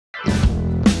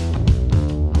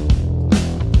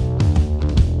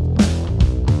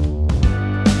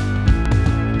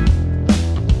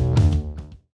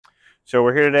So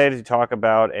we're here today to talk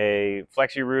about a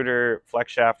Flexi-Rooter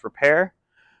flex shaft repair.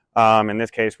 In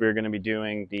this case, we're going to be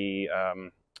doing the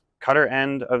cutter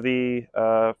end of the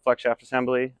flex shaft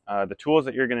assembly. The tools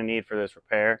that you're going to need for this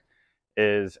repair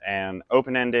is an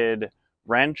open-ended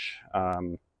wrench,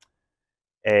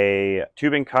 a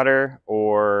tubing cutter,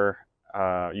 or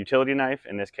utility knife.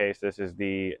 In this case, this is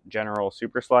the General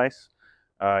Super Slice.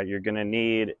 You're going to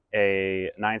need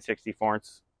a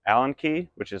 9/64 Allen key,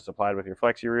 which is supplied with your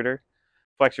Flexi-Rooter.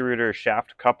 Flexi-Rooter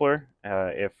shaft coupler,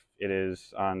 if it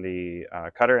is on the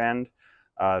cutter end,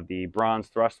 the bronze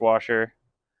thrust washer,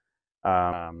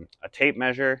 a tape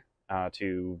measure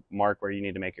to mark where you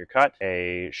need to make your cut,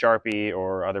 a Sharpie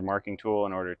or other marking tool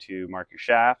in order to mark your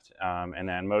shaft, and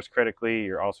then most critically,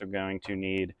 you're also going to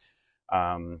need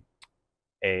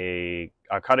a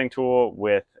cutting tool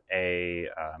with an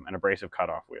abrasive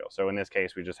cutoff wheel. So in this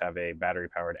case, we just have a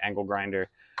battery-powered angle grinder.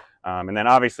 And then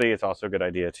obviously it's also a good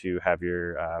idea to have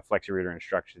your Flexi-Rooter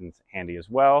instructions handy as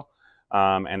well.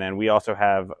 And then we also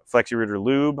have Flexi-Rooter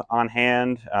lube on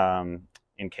hand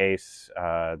in case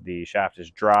the shaft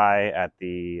is dry at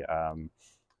the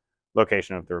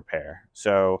location of the repair.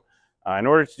 So in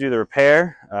order to do the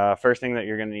repair, first thing that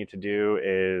you're going to need to do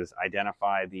is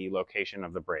identify the location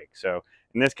of the break. So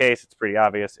in this case, it's pretty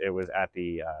obvious. It was at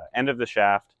the end of the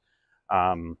shaft.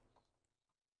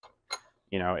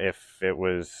 You know, if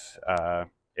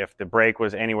the break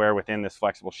was anywhere within this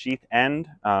flexible sheath end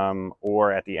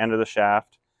or at the end of the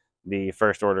shaft, the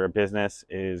first order of business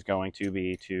is going to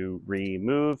be to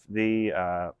remove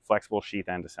the flexible sheath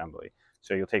end assembly.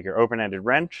 So you'll take your open-ended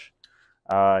wrench.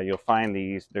 You'll find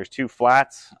there's two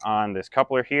flats on this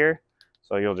coupler here.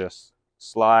 So you'll just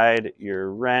slide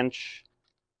your wrench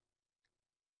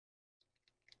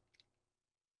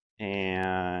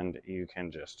and you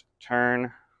can just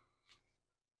turn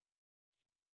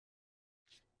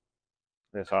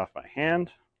this off by hand.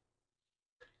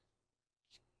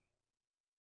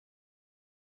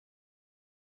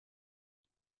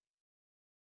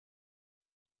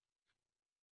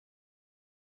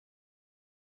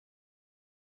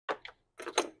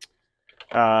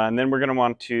 And then we're going to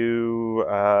want to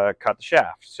cut the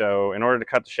shaft. So in order to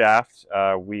cut the shaft,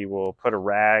 we will put a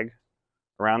rag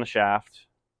around the shaft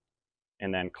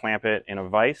and then clamp it in a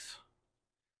vise.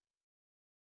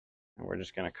 And we're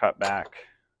just going to cut back.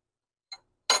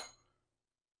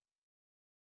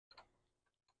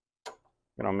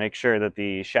 We're going to make sure that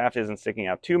the shaft isn't sticking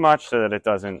out too much so that it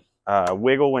doesn't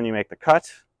wiggle when you make the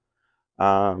cut.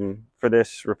 For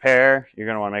this repair, you're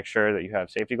going to want to make sure that you have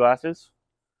safety glasses.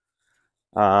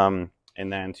 And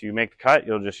then to make the cut,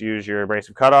 you'll just use your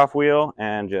abrasive cutoff wheel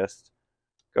and just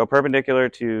go perpendicular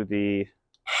to the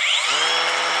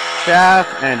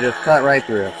shaft and just cut right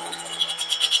through it.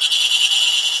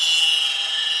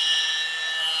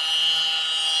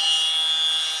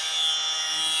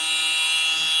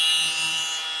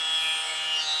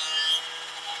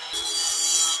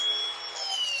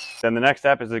 Then the next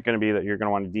step is going to be that you're going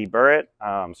to want to deburr it.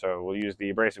 So we'll use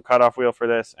the abrasive cutoff wheel for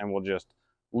this, and we'll just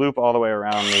loop all the way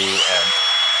around the edge.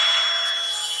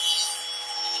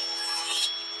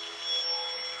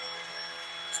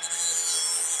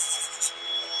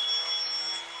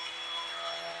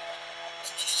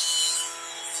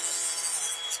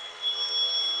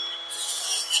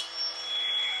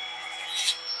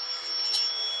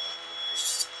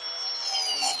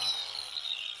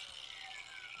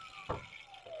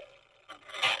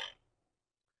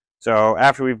 So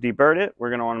after we've deburred it,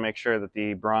 we're going to want to make sure that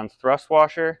the bronze thrust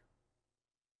washer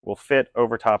will fit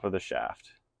over top of the shaft.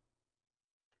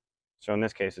 So in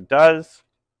this case it does.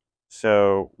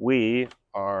 So we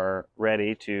are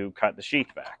ready to cut the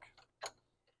sheath back.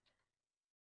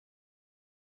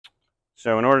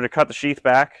 So in order to cut the sheath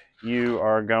back, you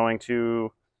are going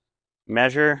to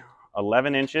measure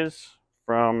 11 inches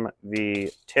from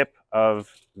the tip of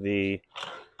the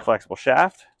flexible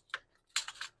shaft.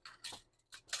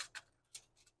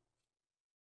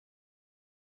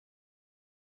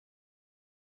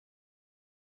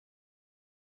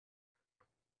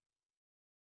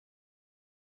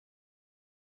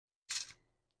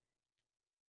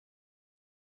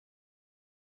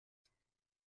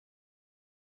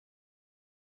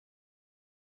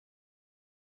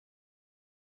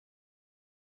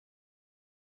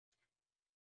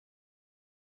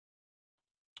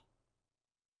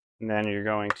 And then you're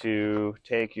going to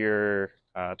take your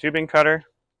tubing cutter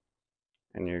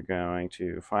and you're going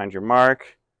to find your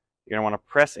mark. You're going to want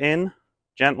to press in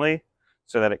gently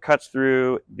so that it cuts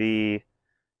through the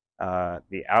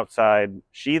outside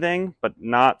sheathing, but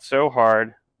not so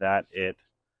hard that it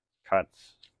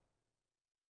cuts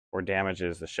or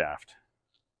damages the shaft.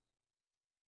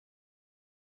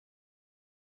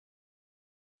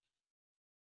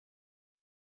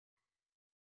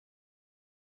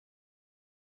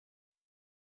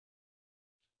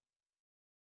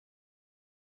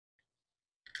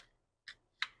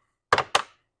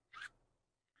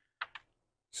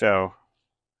 So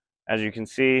as you can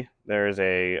see, there is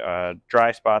a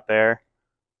dry spot there.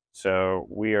 So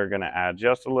we are going to add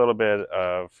just a little bit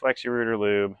of Flexi-Rooter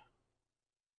lube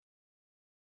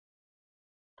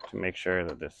to make sure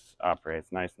that this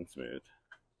operates nice and smooth.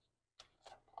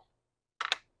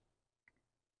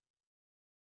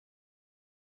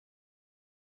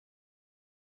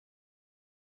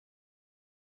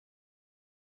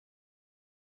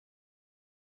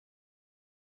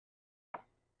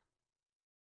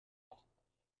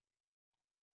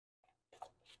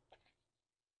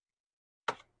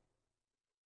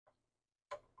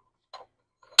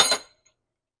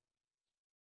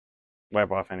 Wipe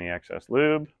off any excess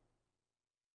lube.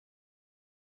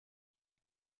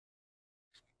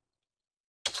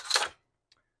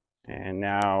 And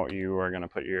now you are going to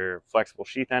put your flexible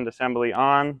sheath end assembly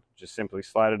on. Just simply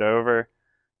slide it over.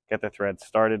 Get the thread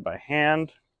started by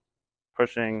hand,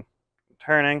 pushing and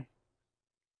turning.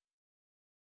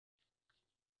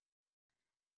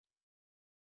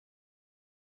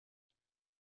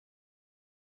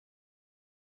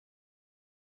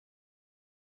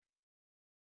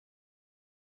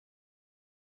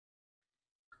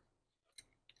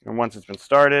 And once it's been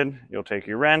started, you'll take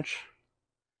your wrench,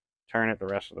 turn it the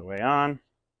rest of the way on.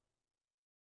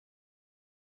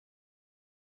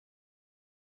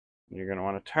 You're going to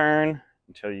want to turn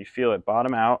until you feel it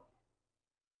bottom out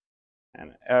and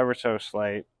an ever so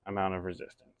slight amount of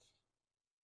resistance.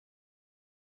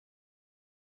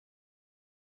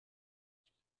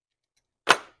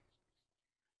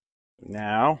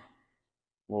 Now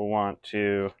we'll want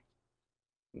to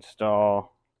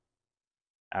install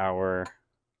our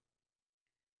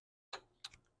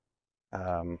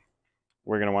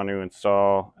we're going to want to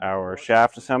install our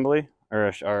shaft assembly,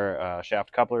 or our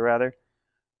shaft coupler rather.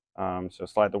 So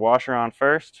slide the washer on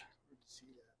first.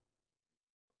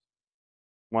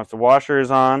 Once the washer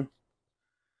is on,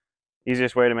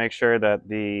 easiest way to make sure that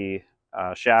the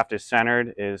shaft is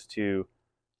centered is to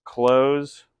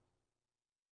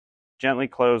gently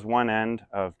close one end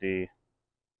of the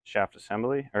shaft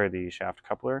assembly, or the shaft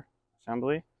coupler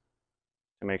assembly,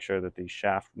 to make sure that the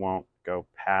shaft won't go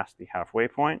past the halfway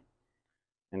point.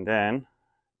 And then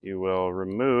you will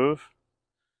remove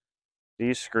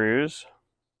these screws.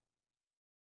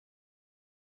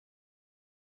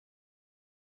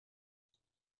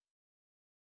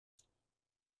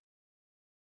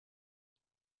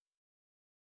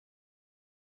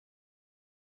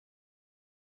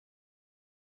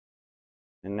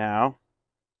 And now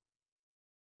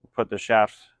put the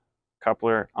shaft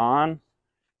coupler on,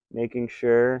 making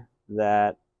sure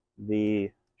that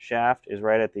the shaft is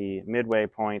right at the midway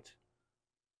point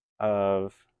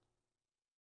of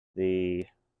the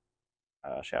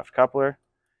shaft coupler.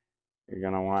 You're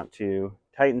going to want to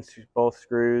tighten both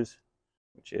screws,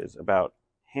 which is about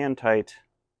hand tight.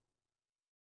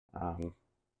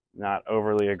 Not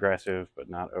overly aggressive, but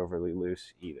not overly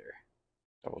loose either.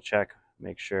 Double check,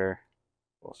 make sure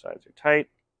both sides are tight.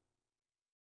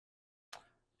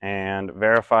 And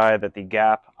verify that the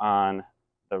gap on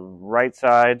the right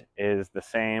side is the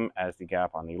same as the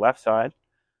gap on the left side,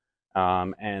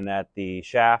 and that the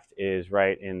shaft is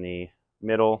right in the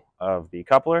middle of the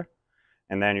coupler.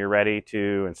 And then you're ready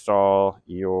to install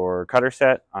your cutter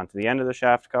set onto the end of the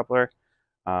shaft coupler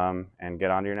and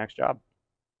get on to your next job.